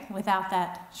 right? Without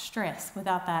that stress,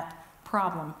 without that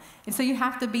problem. And so you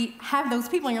have to have those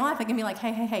people in your life that can be like,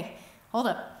 hey, hold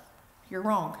up. You're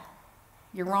wrong.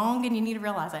 You're wrong and you need to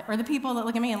realize it. Or the people that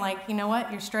look at me and like, you know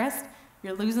what? You're stressed.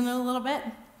 You're losing it a little bit.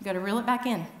 You got to reel it back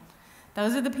in.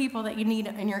 Those are the people that you need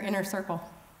in your inner circle.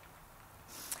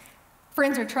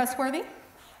 Friends are trustworthy.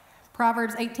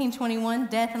 Proverbs 18:21,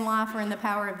 death and life are in the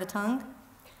power of the tongue.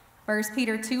 1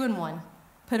 Peter 2:1,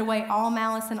 put away all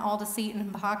malice and all deceit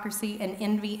and hypocrisy and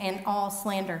envy and all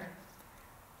slander.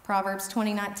 Proverbs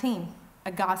 20:19,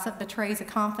 a gossip betrays a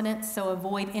confidence, so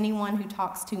avoid anyone who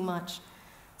talks too much.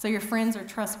 So your friends are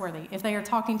trustworthy. If they are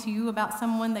talking to you about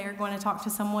someone, they are going to talk to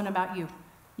someone about you.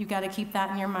 You've got to keep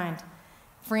that in your mind.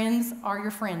 Friends are your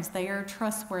friends. They are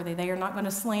trustworthy. They are not going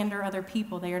to slander other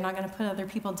people. They are not going to put other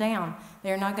people down.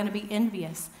 They are not going to be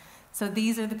envious. So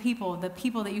these are the people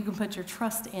that you can put your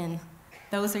trust in.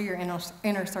 Those are your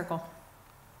inner circle.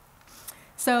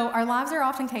 So our lives are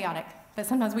often chaotic, but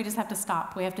sometimes we just have to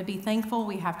stop. We have to be thankful.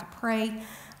 We have to pray.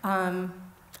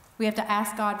 We have to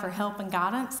ask God for help and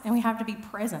guidance, and we have to be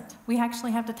present. We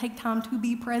actually have to take time to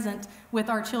be present with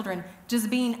our children. Just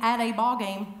being at a ball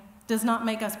game does not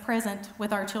make us present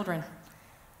with our children.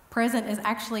 Present is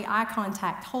actually eye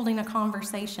contact, holding a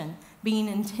conversation, being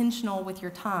intentional with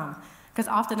your time. Because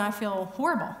often I feel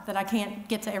horrible that I can't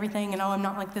get to everything, and I'm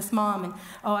not like this mom, and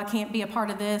I can't be a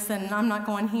part of this, and I'm not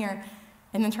going here.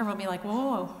 And then Trevor will be like,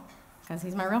 whoa, because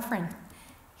he's my real friend.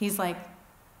 He's like,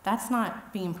 that's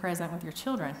not being present with your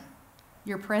children.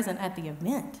 You're present at the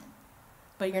event,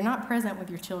 but you're not present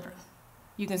with your children.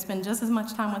 You can spend just as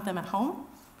much time with them at home.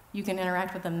 You can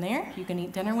interact with them there. You can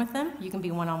eat dinner with them. You can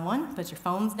be one-on-one. Put your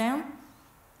phones down.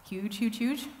 Huge, huge,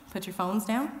 huge. Put your phones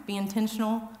down. Be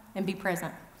intentional and be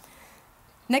present.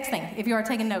 Next thing, if you are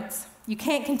taking notes, you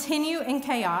can't continue in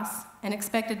chaos and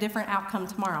expect a different outcome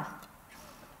tomorrow.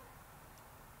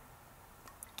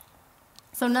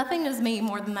 So nothing is me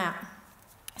more than that.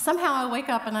 Somehow I wake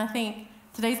up and I think,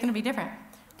 today's going to be different.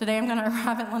 Today I'm going to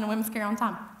arrive at London Women's Care on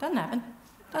time. Doesn't happen.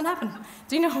 Doesn't happen.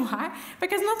 Do you know why?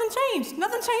 Because nothing changed.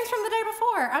 Nothing changed from the day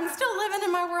before. I'm still living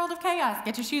in my world of chaos.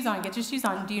 Get your shoes on. Get your shoes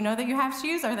on. Do you know that you have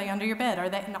shoes? Are they under your bed? Are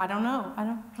they? No, I don't know. I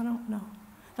don't know.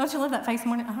 Don't you love that face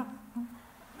morning? I don't know.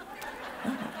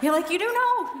 You're like, you do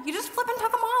know. You just flipping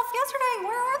took them off yesterday.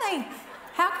 Where are they?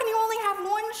 How can you only have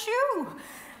one shoe?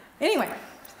 Anyway,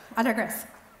 I digress.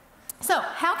 So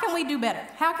how can we do better?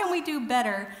 How can we do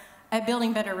better at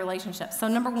building better relationships? So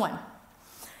number one,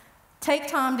 take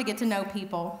time to get to know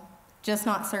people, just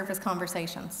not surface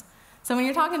conversations. So when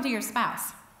you're talking to your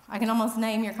spouse, I can almost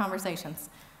name your conversations.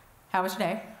 How was your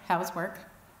day? How was work?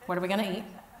 What are we going to eat?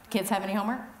 Kids have any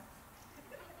homework?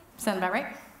 Sound about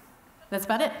right? That's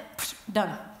about it.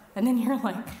 Done. And then you're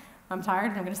like, I'm tired,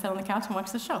 and I'm going to sit on the couch and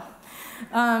watch the show.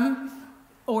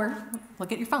 Or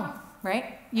look at your phone,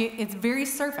 right? It's very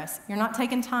surface. You're not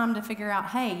taking time to figure out,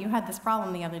 hey, you had this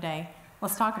problem the other day.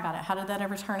 Let's talk about it. How did that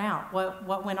ever turn out?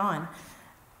 What went on?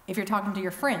 If you're talking to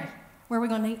your friend, where are we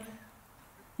going to eat?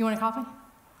 You want a coffee?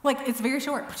 Like, it's very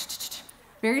short,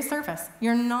 very surface.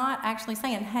 You're not actually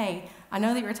saying, hey, I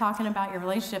know that you were talking about your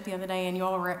relationship the other day and you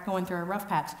all were going through a rough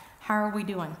patch. How are we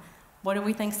doing? What do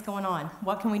we think's going on?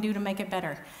 What can we do to make it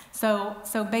better? So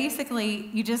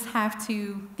basically, you just have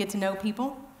to get to know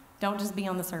people. Don't just be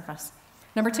on the surface.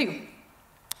 Number two.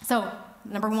 So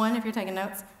number one, if you're taking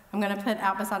notes, I'm going to put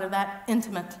out beside of that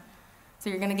intimate. So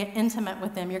you're going to get intimate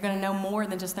with them. You're going to know more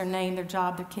than just their name, their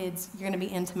job, their kids. You're going to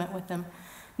be intimate with them.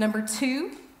 Number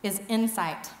two is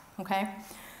insight, okay?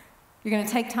 You're going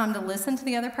to take time to listen to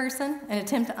the other person and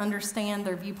attempt to understand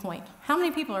their viewpoint. How many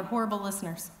people are horrible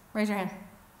listeners? Raise your hand.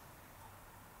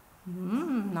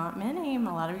 Not many. A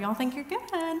lot of y'all think you're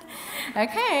good.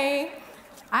 Okay.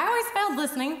 I always failed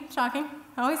listening. Shocking.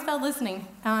 I always failed listening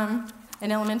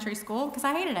in elementary school because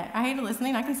I hated it. I hated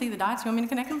listening. I can see the dots. You want me to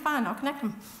connect them? Fine, I'll connect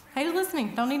them. Hated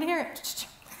listening. Don't need to hear it.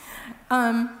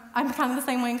 I'm kind of the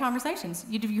same way in conversations.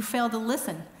 You fail to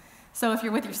listen. So if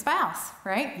you're with your spouse,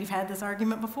 right, you've had this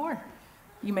argument before.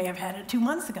 You may have had it 2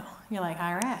 months ago. You're like,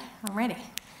 all right, I'm ready.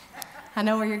 I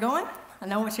know where you're going. I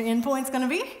know what your end point's going to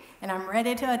be, and I'm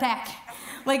ready to attack.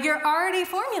 Like, you're already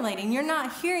formulating. You're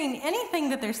not hearing anything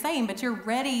that they're saying, but you're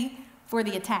ready for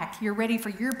the attack. You're ready for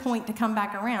your point to come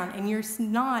back around, and you're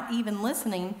not even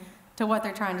listening to what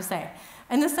they're trying to say.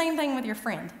 And the same thing with your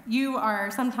friend. You are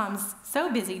sometimes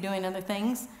so busy doing other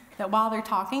things that while they're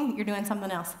talking, you're doing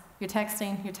something else. You're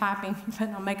texting, you're typing, you're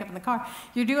putting on makeup in the car.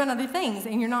 You're doing other things,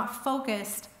 and you're not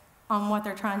focused on what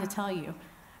they're trying to tell you.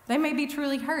 They may be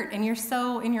truly hurt, and you're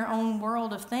so in your own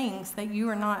world of things that you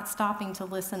are not stopping to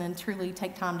listen and truly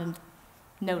take time to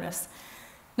notice.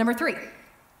 Number three,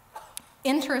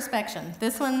 introspection.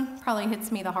 This one probably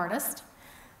hits me the hardest.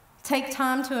 Take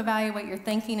time to evaluate your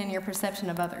thinking and your perception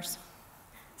of others.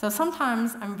 So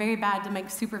sometimes I'm very bad to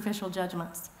make superficial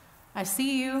judgments. I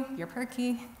see you, you're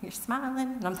perky, you're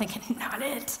smiling, and I'm thinking, not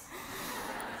it.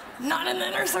 Not in the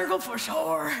inner circle for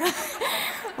sure.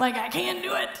 Like, I can't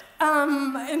do it.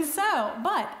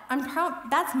 But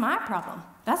that's my problem.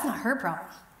 That's not her problem.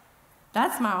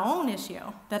 That's my own issue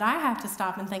that I have to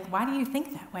stop and think, why do you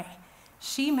think that way?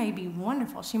 She may be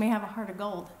wonderful. She may have a heart of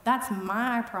gold. That's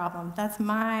my problem. That's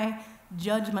my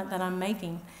judgment that I'm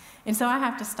making. And so I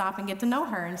have to stop and get to know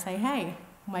her and say, hey,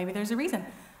 maybe there's a reason.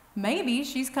 Maybe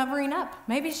she's covering up.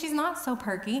 Maybe she's not so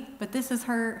perky, but this is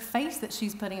her face that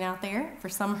she's putting out there for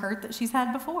some hurt that she's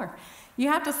had before. You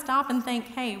have to stop and think,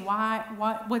 hey,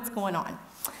 what's going on?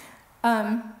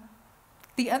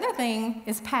 The other thing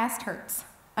is past hurts.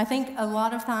 I think a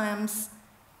lot of times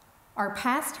our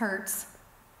past hurts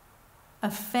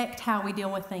affect how we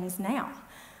deal with things now.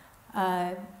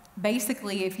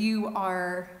 Basically, if you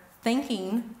are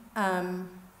thinking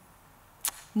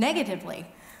negatively,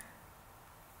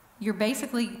 you're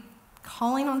basically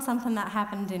calling on something that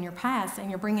happened in your past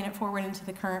and you're bringing it forward into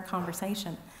the current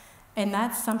conversation. And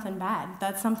that's something bad.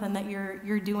 That's something that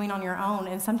you're doing on your own.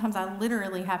 And sometimes I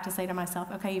literally have to say to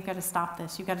myself, okay, you've got to stop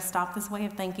this. You've got to stop this way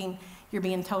of thinking. You're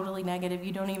being totally negative.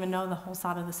 You don't even know the whole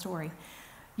side of the story.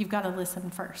 You've got to listen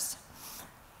first.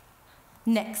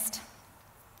 Next,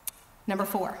 number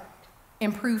 4,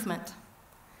 improvement.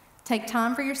 Take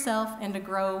time for yourself and to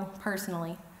grow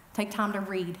personally. Take time to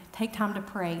read, take time to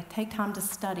pray, take time to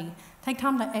study, take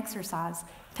time to exercise,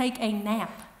 take a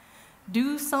nap.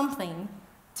 Do something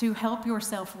to help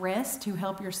yourself rest, to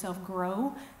help yourself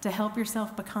grow, to help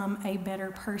yourself become a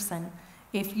better person.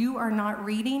 If you are not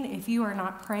reading, if you are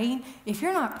not praying, if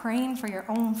you're not praying for your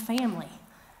own family,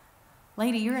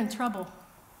 lady, you're in trouble.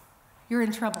 You're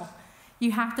in trouble.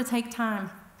 You have to take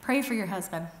time. Pray for your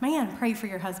husband. Man, pray for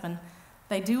your husband.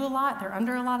 They do a lot. They're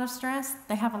under a lot of stress.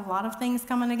 They have a lot of things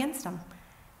coming against them.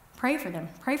 Pray for them.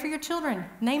 Pray for your children.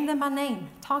 Name them by name.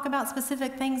 Talk about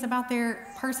specific things about their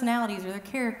personalities or their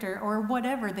character or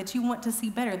whatever that you want to see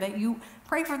better. That you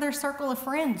pray for their circle of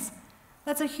friends.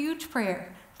 That's a huge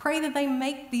prayer. Pray that they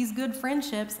make these good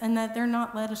friendships and that they're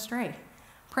not led astray.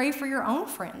 Pray for your own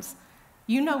friends.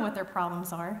 You know what their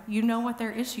problems are. You know what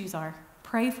their issues are.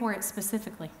 Pray for it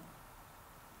specifically.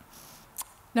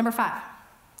 Number 5,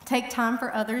 take time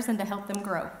for others and to help them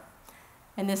grow.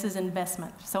 And this is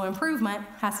investment. So improvement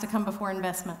has to come before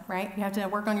investment, right? You have to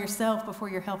work on yourself before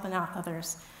you're helping out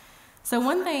others. So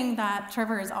one thing that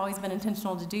Trevor has always been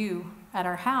intentional to do at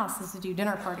our house is to do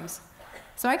dinner parties.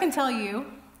 So I can tell you,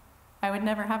 I would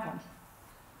never have one.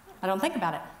 I don't think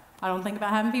about it. I don't think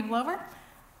about having people over.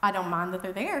 I don't mind that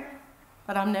they're there,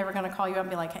 but I'm never going to call you up and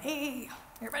be like, hey,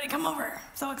 everybody come over.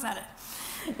 So excited.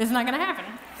 It's not going to happen.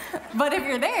 But if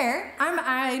you're there,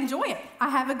 I enjoy it. I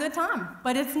have a good time.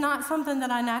 But it's not something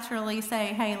that I naturally say,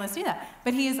 hey, let's do that.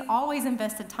 But he has always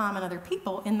invested time in other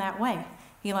people in that way.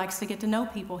 He likes to get to know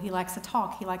people. He likes to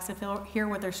talk. He likes to hear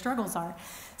what their struggles are.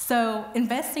 So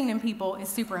investing in people is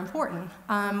super important.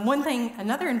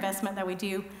 Another investment that we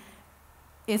do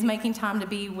is making time to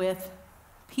be with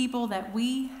people that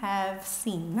we have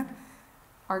seen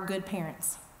are good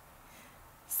parents.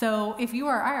 So if you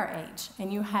are our age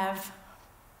and you have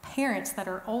parents that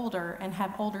are older and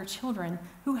have older children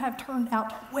who have turned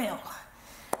out well,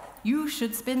 you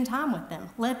should spend time with them.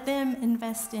 Let them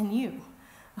invest in you.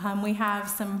 We have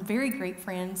some very great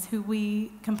friends who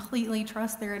we completely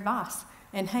trust their advice.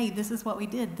 And hey, this is what we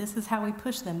did. This is how we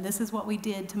push them. This is what we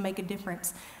did to make a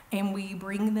difference. And we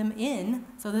bring them in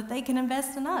so that they can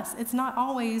invest in us. It's not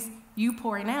always you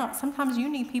pouring out. Sometimes you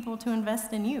need people to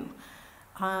invest in you.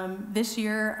 This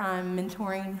year, I'm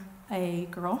mentoring a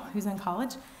girl who's in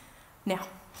college. Now,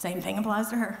 same thing applies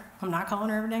to her. I'm not calling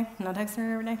her every day. I'm not texting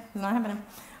her every day. It's not happening.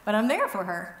 But I'm there for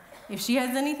her. If she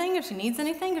has anything, if she needs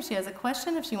anything, if she has a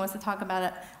question, if she wants to talk about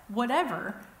it,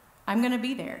 whatever, I'm going to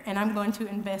be there, and I'm going to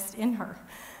invest in her.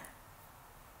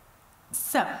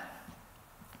 So,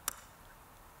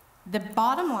 the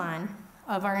bottom line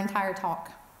of our entire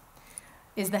talk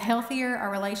is the healthier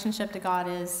our relationship to God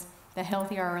is, the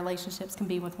healthier our relationships can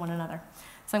be with one another.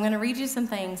 So I'm going to read you some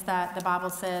things that the Bible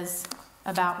says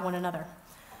about one another.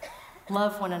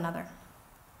 Love one another.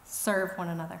 Serve one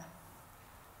another.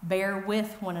 Bear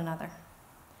with one another.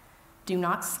 Do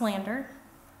not slander.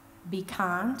 Be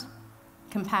kind,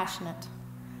 compassionate.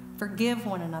 Forgive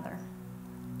one another.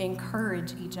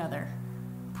 Encourage each other.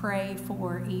 Pray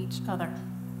for each other.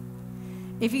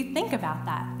 If you think about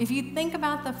that, if you think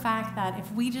about the fact that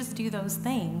if we just do those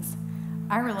things,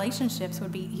 our relationships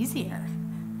would be easier.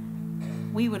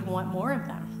 We would want more of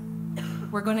them.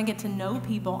 We're going to get to know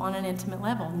people on an intimate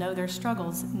level, know their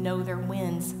struggles, know their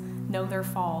wins, know their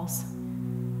falls.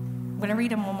 I'm going to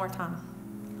read them one more time.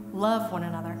 Love one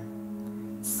another.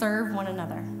 Serve one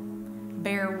another.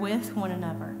 Bear with one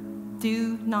another.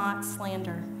 Do not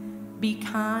slander. Be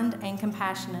kind and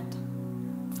compassionate.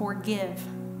 Forgive.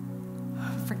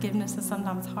 Forgiveness is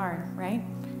sometimes hard, right?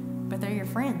 But they're your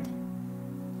friend.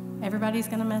 Everybody's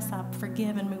going to mess up.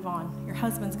 Forgive and move on. Your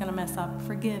husband's going to mess up.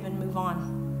 Forgive and move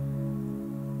on.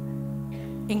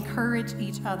 Encourage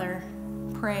each other.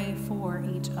 Pray for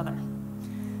each other.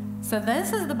 So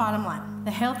this is the bottom line.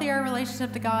 The healthier our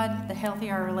relationship to God, the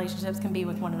healthier our relationships can be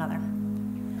with one another.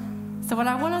 So what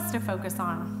I want us to focus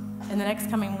on in the next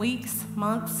coming weeks,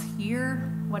 months,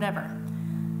 year, whatever,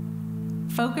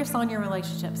 focus on your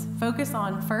relationships. Focus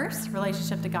on, first,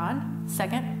 relationship to God.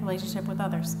 Second, relationship with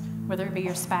others, whether it be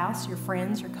your spouse, your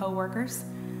friends, your coworkers,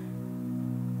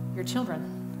 your children.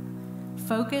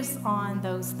 Focus on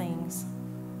those things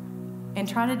and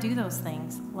try to do those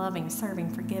things: loving, serving,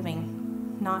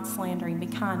 forgiving, not slandering, be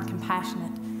kind,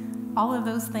 compassionate. All of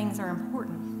those things are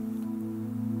important.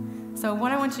 So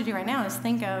what I want you to do right now is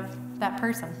think of that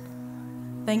person.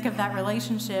 Think of that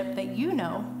relationship that you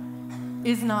know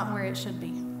is not where it should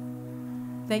be,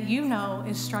 that you know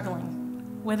is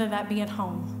struggling, whether that be at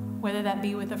home, whether that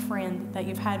be with a friend that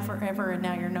you've had forever and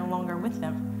now you're no longer with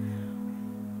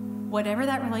them. Whatever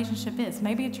that relationship is,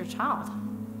 maybe it's your child.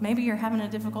 Maybe you're having a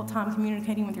difficult time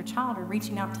communicating with your child or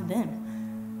reaching out to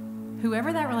them.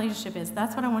 Whoever that relationship is,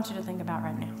 that's what I want you to think about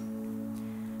right now.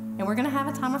 And we're going to have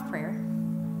a time of prayer,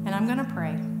 and I'm going to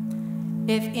pray.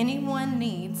 If anyone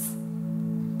needs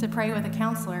to pray with a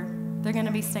counselor, they're going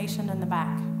to be stationed in the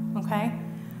back, okay?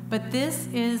 But this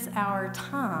is our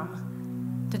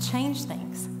time to change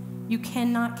things. You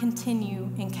cannot continue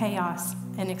in chaos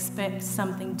and expect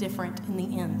something different in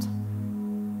the end.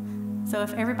 So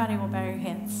if everybody will bow your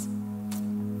heads.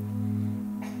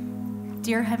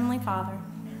 Dear Heavenly Father,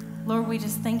 Lord, we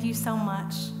just thank you so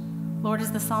much. Lord,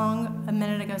 as the song a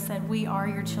minute ago said, we are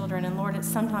your children. And Lord, it's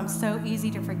sometimes so easy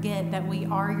to forget that we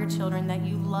are your children, that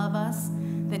you love us,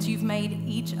 that you've made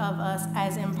each of us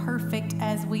as imperfect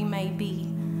as we may be.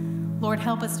 Lord,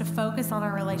 help us to focus on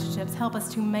our relationships. Help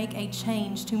us to make a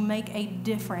change, to make a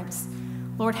difference.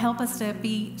 Lord, help us to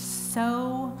be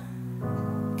so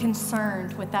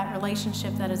concerned with that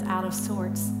relationship that is out of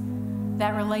sorts.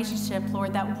 That relationship,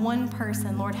 Lord, that one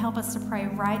person, Lord, help us to pray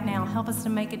right now. Help us to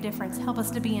make a difference. Help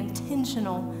us to be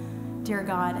intentional, dear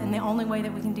God. And the only way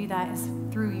that we can do that is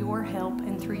through your help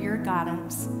and through your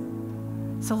guidance.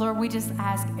 So, Lord, we just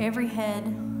ask every head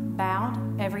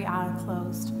bowed, every eye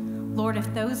closed. Lord,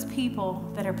 if those people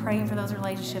that are praying for those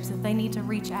relationships, if they need to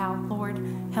reach out, Lord,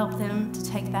 help them to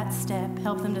take that step.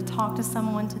 Help them to talk to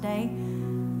someone today.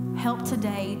 Help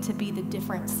today to be the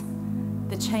difference,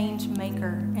 the change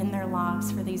maker in their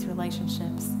lives for these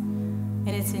relationships. And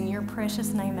it's in your precious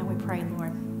name that we pray,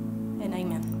 Lord. And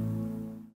amen.